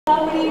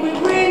Somebody with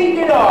really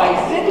good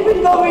eyes. Has anybody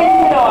got really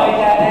good eyes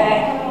out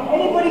there?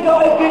 Anybody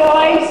got good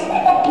eyes?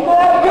 You've got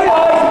to have good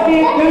eyes to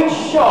be a good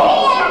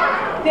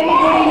shot. Does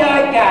anybody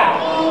like that?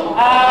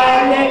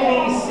 Let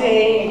me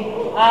see.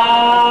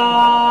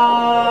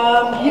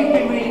 You've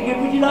been really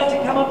good. Would you like to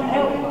come up and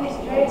help me with this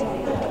trick?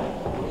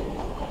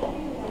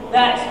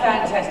 That's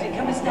fantastic.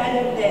 Come and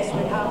stand over there,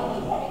 sweetheart.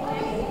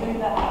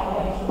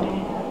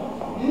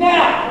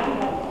 Now,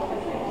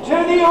 to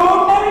the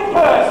ordinary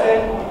person,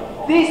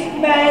 this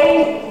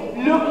may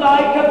look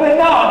like a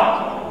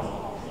banana,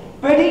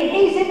 but it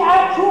is in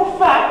actual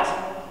fact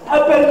a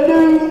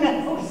balloon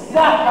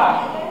zapper.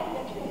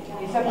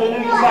 It's a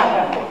balloon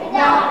zapper.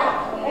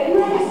 Now, have you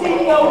ever seen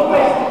the old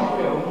Western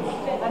films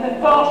and the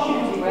fast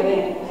shooting where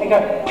they go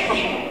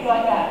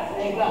like that?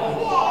 There you go.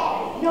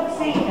 You've not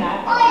seen that?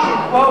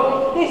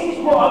 Well, this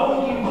is what I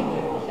want you to do.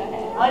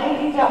 I need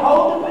you to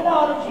hold the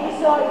banana to your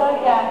side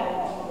like that,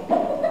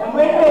 and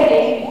when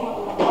ready, I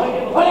want you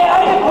to put it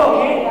out of your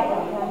pocket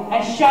and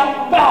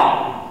shout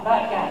bang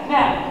like that.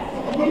 Now,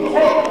 you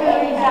take the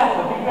balloon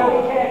zapper, be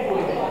very careful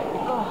with it.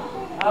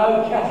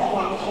 Okay.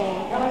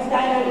 Come and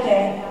stand over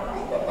there.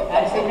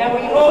 That's it. Now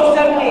we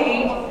also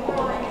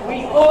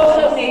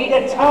need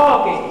a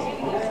target.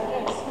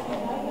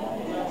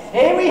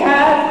 Here we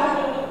have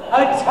a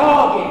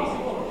target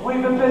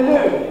with a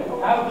balloon.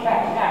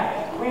 Okay, now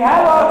we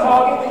have our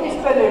target with this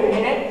balloon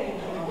in it.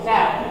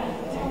 Now,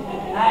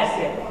 that's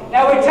it.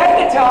 Now we take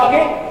the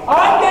target.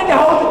 I'm going to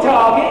hold the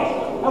target,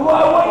 and what I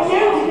want you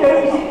to do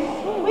is,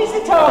 where's the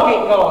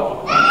target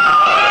gone?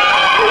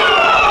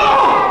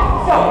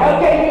 Sorry, I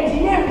gave it to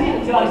you,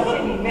 didn't I,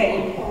 silly me?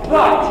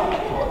 Right.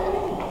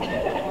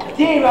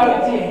 Dear, oh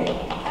dear.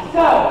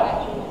 So,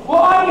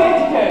 what I'm going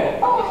to do,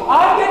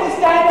 I'm going to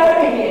stand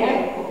over here.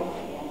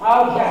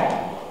 Okay.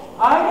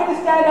 I'm going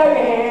to stand over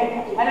here,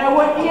 and I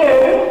want you,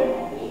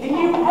 can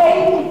you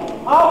aim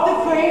after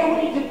three, I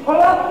want you to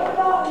pull up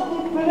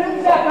the balloon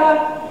zapper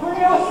from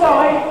your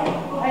side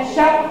and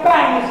shout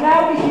bang as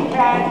loud as you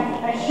can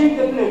and shoot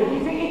the balloon. Do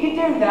you think you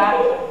can do that?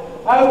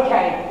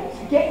 Okay.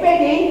 So get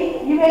ready.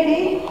 You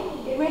ready?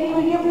 Get ready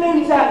with your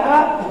balloon zapper.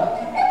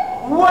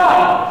 1,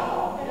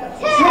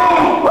 2,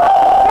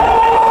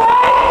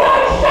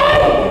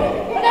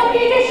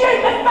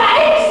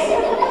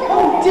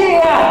 oh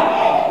dear!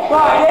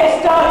 Right, let's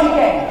start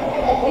again.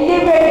 Are you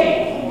ready?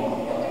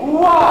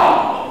 1,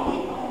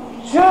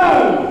 2,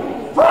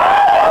 3. Wait!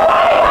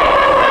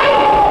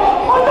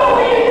 I don't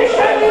want you to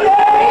shoot me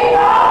there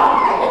either!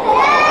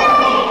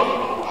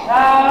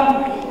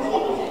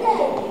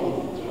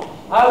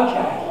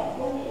 Okay.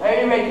 Are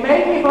you ready?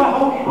 Maybe if I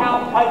hold it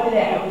out over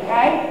there,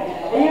 okay?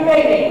 Are you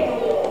ready?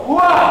 1,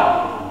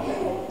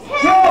 2,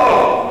 3.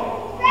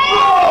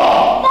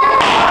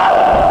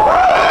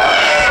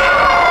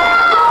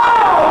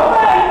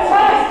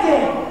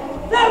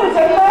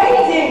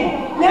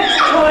 Let's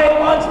try it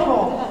once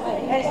more.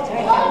 Let's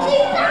take it.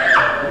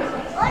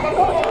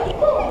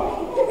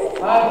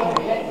 Okay,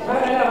 let's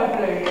put another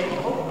balloon in.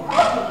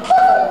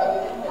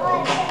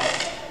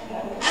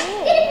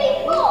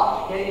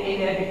 Get it in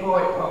there before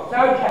it pops.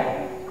 Okay.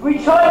 Can we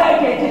try that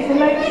again just to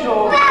make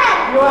sure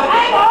you're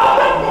hang on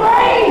the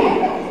frame?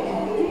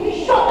 You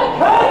shot the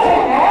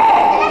curtain there.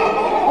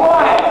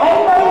 Right,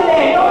 hang over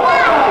there, not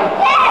that way.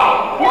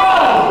 1,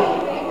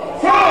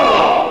 2,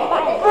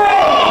 3.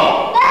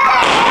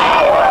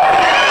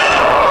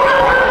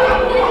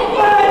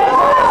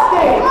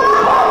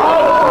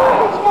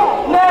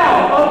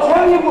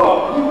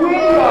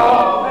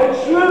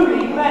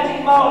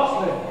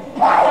 Marksman,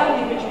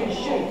 something which you can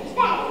shoot.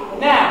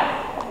 Now,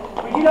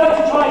 would you like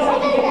to try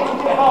something a little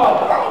bit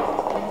harder?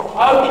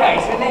 Okay,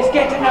 so let's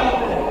get another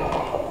balloon.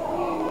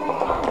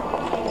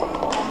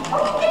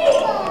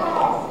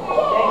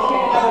 Let's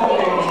get another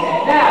balloon in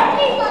there. Now,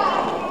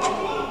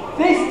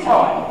 this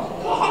time,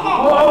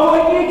 what I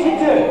want you to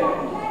do,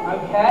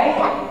 okay,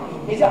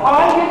 is that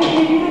I'm going to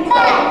give you the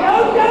target. No,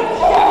 don't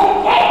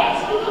shoot it!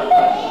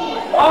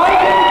 I'm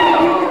going to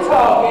give you the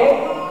target.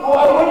 What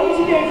I want you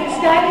to do is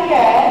stand in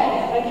there,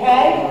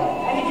 okay?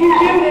 And if you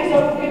do this,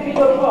 I'll give you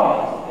your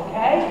prize,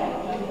 okay?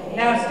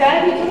 Now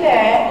standing to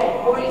there,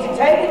 I want you to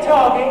take the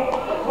target,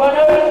 run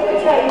over to the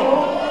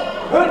table,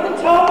 put the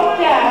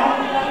target down,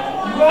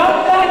 run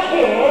back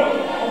here,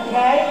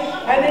 okay?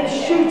 And then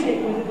shoot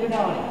it with a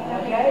banana,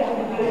 okay? With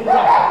a balloon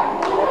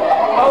zapper.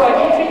 Alright,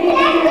 you think you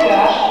can do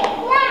that?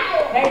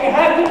 Now you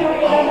have to do it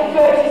in under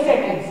 30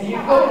 seconds, so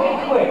you've got to be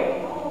quick.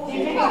 Do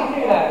you think you can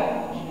do that?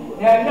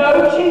 Now,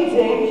 no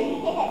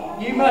cheating.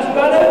 You must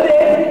run over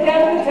there, put it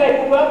down on the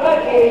table, run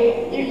back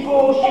here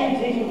before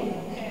shooting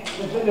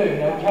the balloon,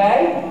 okay?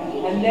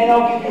 And then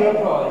I'll give you a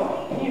prize.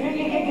 You think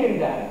you can do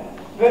that?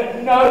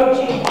 But no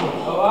cheating,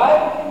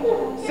 alright?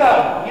 So,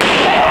 you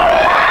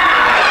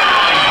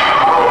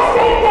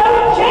said no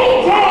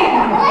cheating!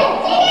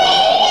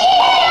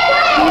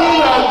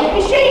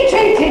 Is she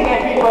cheating,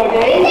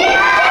 everybody?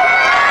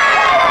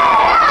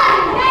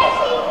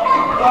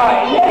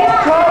 Right, let's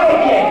try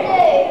again.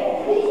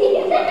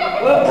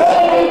 We'll put a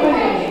new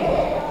balloon in.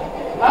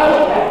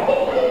 Okay.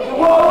 So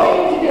what I want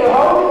you to do,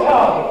 hold the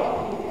target.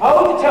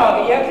 Hold the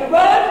target. You have to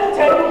run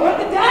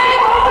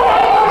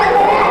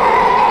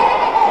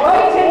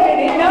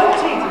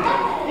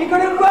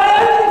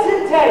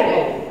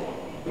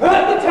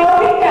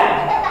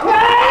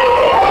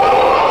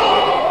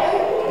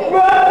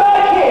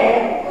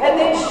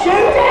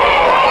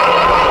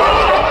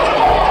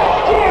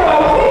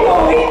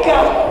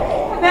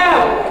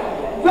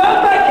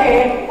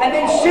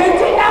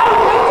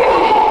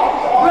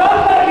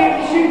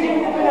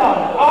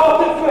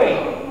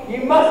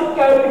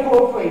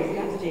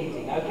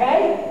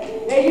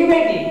Are you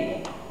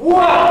ready? 1, 2.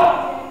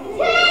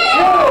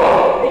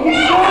 Are you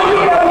sure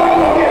you know what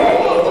you're doing?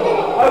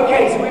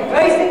 Okay, so we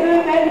place the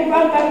balloon and we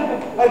run down the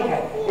balloon.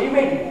 Okay, are you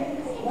ready?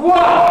 1,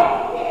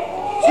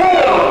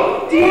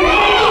 2. Do you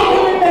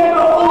remember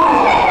all of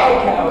that?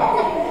 Okay,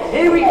 alright.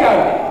 Here we go.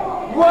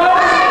 1,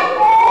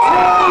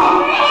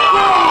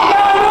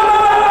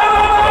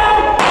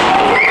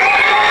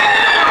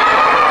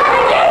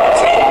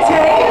 2,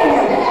 3.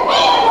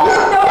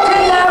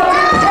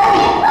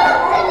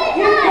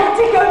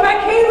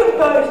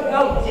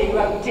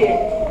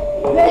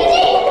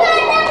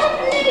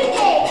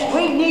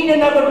 We need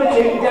another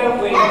balloon,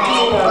 don't we?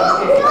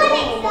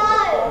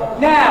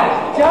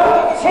 Now,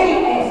 don't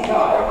cheat this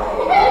time.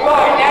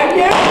 Right, now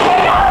you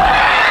stop it!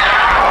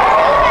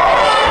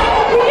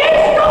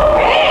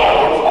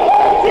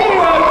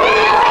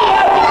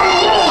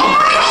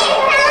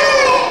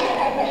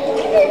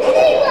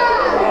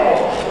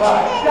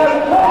 Right, so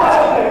put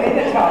our balloon in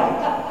the target.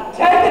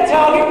 Take the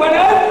target, run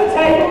over the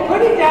table,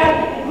 put it down,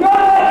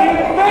 run like you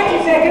in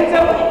 30 seconds,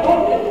 and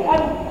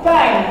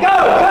bang, go,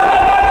 go, go,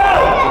 go, go!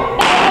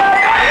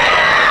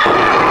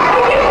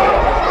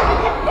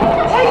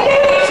 Are you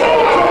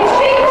cheating,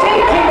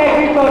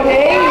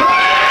 everybody?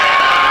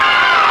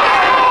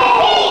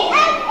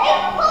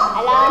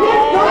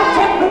 You've got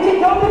to put it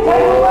on the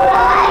table.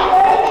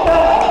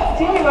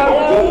 Zero,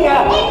 dear.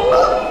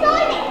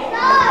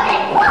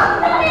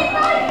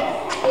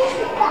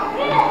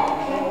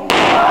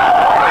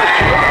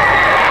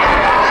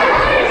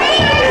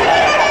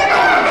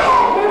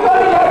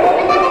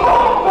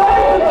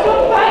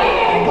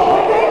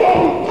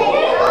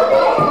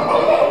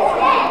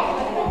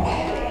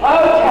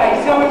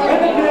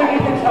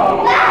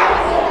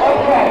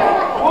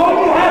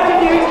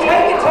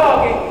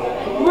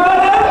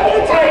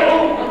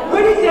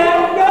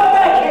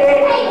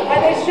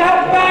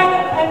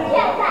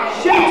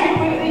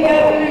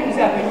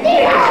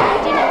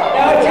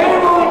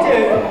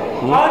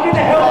 I'm going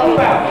to help you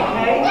out,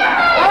 okay?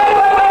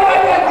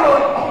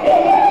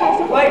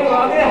 Wait,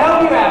 I'm going to help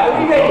you out. Are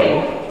we ready?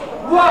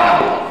 1,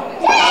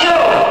 2,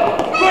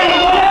 3.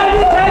 One out of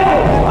the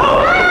table.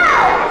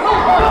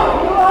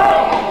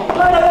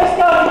 Right, let's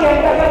start again.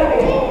 Back over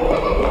here.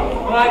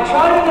 Right,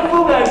 try not to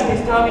fall over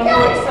this time in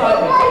your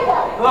excitement.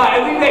 Right,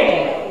 are we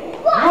ready?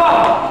 1,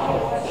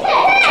 2,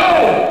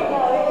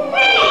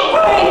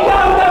 3. Go,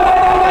 go, go,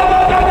 go, go,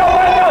 go, go,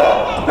 go, go.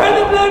 Put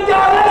the balloon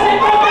down. That's it.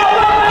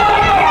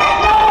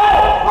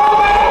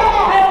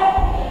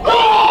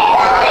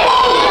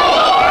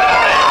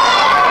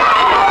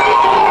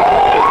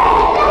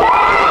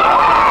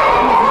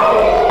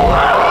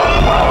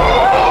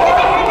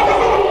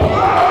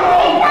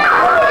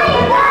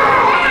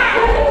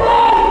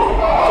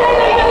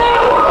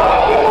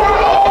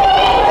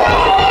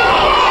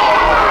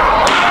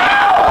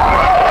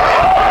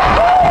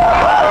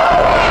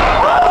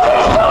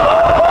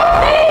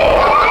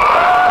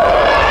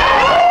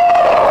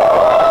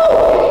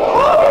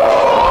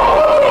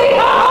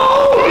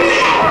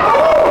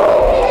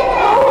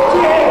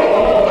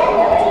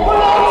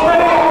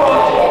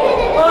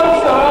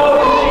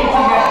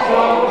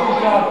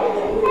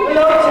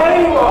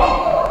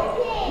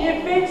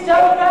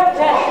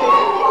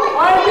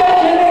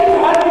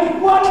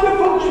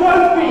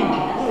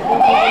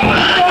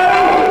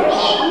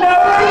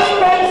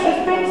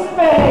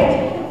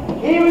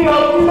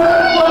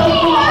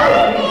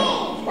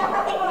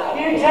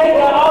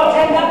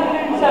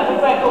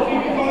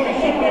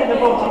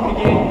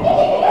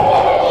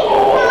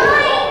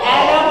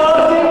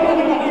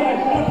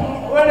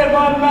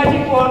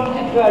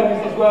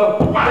 As well.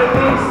 It's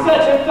been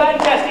such a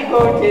fantastic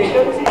volunteer.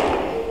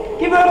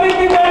 Give her a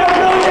big round of applause.